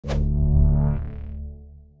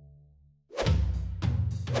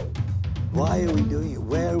Why are we doing it?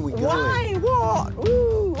 Where are we going? Why? What?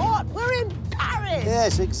 Ooh, what? We're in Paris!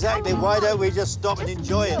 Yes, exactly. Why don't we just stop and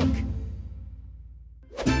enjoy it?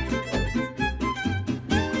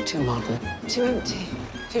 Too modern. Too empty.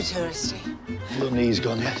 Too touristy. Your knee's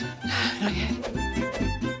gone yet? No, not yet.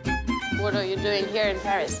 What are you doing here in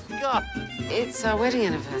Paris? God. It's our wedding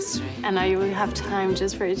anniversary. And now you will have time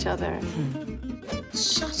just for each other.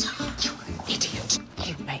 Shut up, you idiot.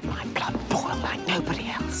 You make my blood boil like nobody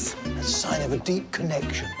else. A sign of a deep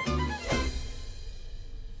connection.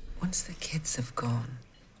 Once the kids have gone,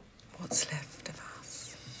 what's left of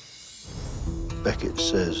us? Beckett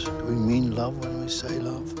says, do we mean love when we say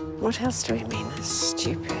love? What else do we mean? That's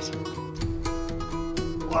stupid.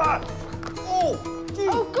 What? Oh!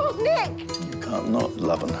 Oh, God, Nick! You can't not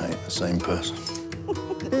love and hate the same person.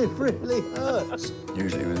 It really hurts.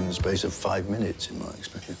 Usually within the space of 5 minutes, in my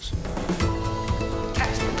experience.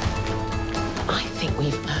 I think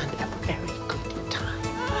we've earned a very good time.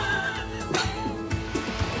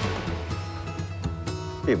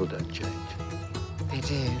 People don't change. They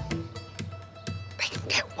do. They can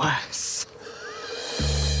get worse.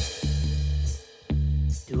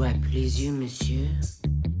 Do I please you, monsieur?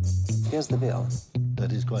 Here's the bill.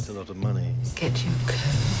 That is quite a lot of money. Get your coat.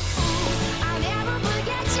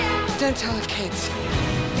 Don't tell the kids.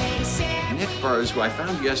 Nick Burrs, who I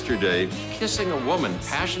found yesterday kissing a woman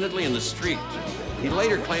passionately in the street. He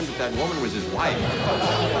later claimed that that woman was his wife.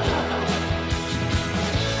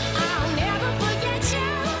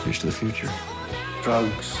 Here's to the future.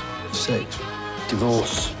 Drugs, sex,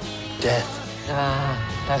 divorce, death. Ah,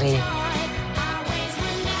 Paris.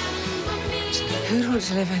 Who'd want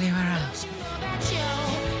to live anywhere else?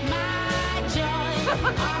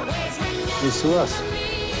 It's to us.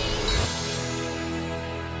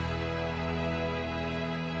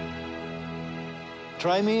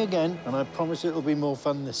 Try me again, and I promise it'll be more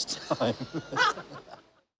fun this time.